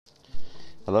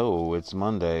Hello, it's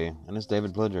Monday, and it's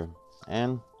David Pledger.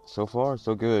 And so far,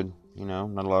 so good.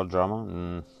 Not a lot of drama,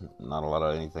 and not a lot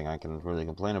of anything I can really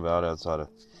complain about outside of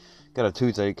got a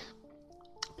toothache.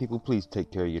 People, please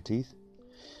take care of your teeth.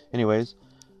 Anyways,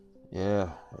 yeah,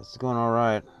 it's going all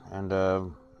right, and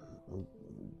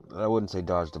I wouldn't say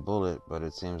dodged a bullet, but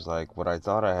it seems like what I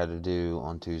thought I had to do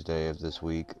on Tuesday of this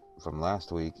week from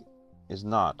last week is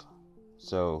not.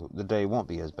 So the day won't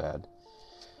be as bad.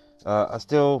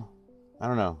 I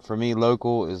don't know. For me,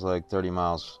 local is like 30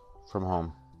 miles from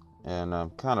home, and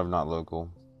kind of not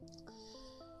local.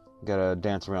 Gotta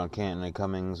dance around Canton and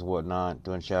Cummings, whatnot,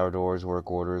 doing shower doors, work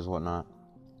orders, whatnot.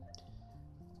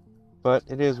 But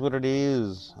it is what it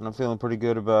is, and I'm feeling pretty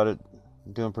good about it.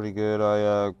 I'm doing pretty good.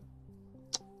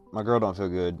 My girl don't feel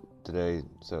good today,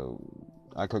 so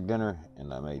I cooked dinner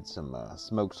and I made some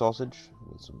smoked sausage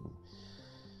with some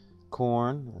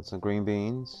corn and some green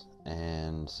beans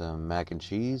and some mac and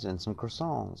cheese and some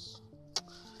croissants.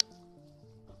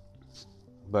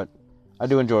 But I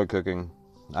do enjoy cooking.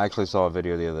 I actually saw a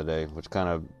video the other day, which kind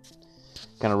of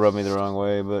rubbed me the wrong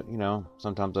way. But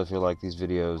sometimes I feel like these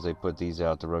videos, they put these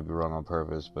out to rub you wrong on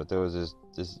purpose. But there was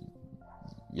this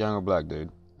younger black dude,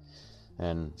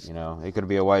 and it could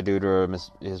be a white dude or a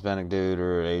Hispanic dude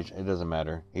or Asian. It doesn't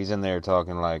matter. He's in there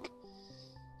talking like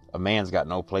a man's got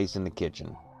no place in the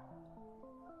kitchen.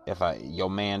 Your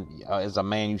man, as a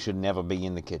man, you should never be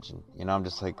in the kitchen. I'm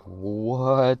just like,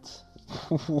 what?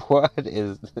 What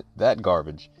is that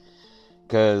garbage?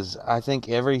 Because I think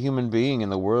every human being in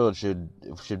the world should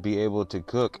be able to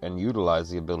cook and utilize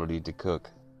the ability to cook.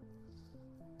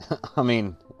 I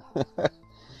mean,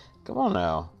 come on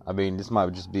now. I mean, this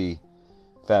might just be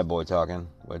fat boy talking,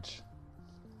 which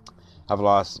I've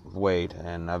lost weight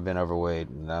and I've been overweight,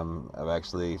 and I've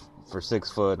actually, for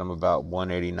 6 foot, I'm about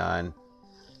 189,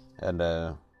 and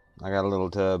I got a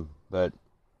little tub, but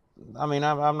I mean,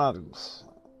 I'm not.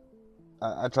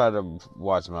 I try to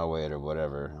watch my weight or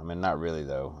whatever. I mean, not really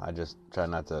though. I just try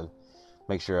not to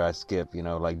make sure I skip,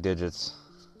 like digits.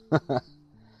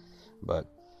 But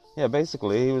yeah,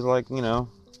 basically, he was like,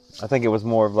 I think it was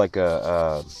more of like you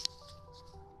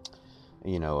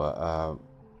know, a,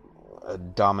 a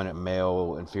dominant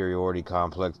male inferiority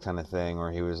complex kind of thing,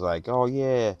 where he was like, oh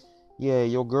yeah,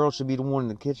 your girl should be the one in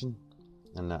the kitchen.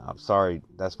 And I'm sorry,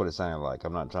 that's what it sounded like.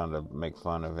 I'm not trying to make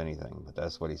fun of anything, but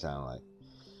that's what he sounded like.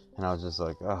 And I was just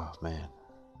like, oh man,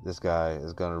 this guy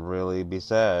is gonna really be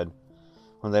sad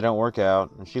when they don't work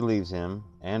out and she leaves him,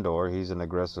 and or he's an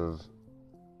aggressive,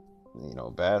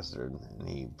 bastard, and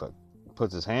he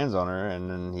puts his hands on her,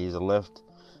 and then he's left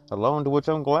alone, to which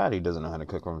I'm glad he doesn't know how to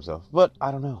cook for himself. But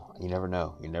I don't know. You never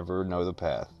know. You never know the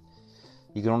path.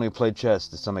 You can only play chess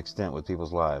to some extent with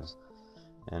people's lives.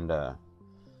 And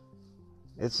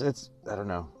it's I don't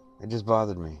know. It just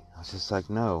bothered me. I was just like,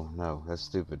 no, that's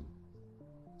stupid.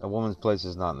 A woman's place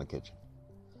is not in the kitchen.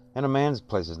 And a man's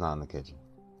place is not in the kitchen.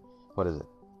 What is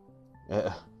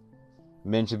it?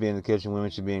 Men should be in the kitchen, women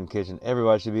should be in the kitchen,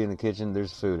 everybody should be in the kitchen,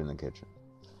 there's food in the kitchen.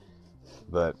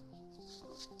 But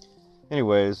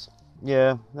anyways,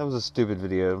 yeah, that was a stupid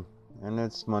video, and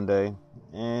it's Monday,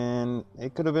 and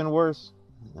it could have been worse,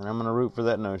 and I'm gonna root for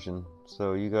that notion.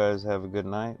 So you guys have a good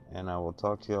night, and I will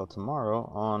talk to y'all tomorrow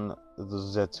on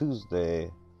the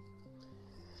Tuesday.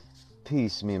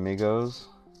 Peace, mi amigos.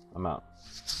 I'm out.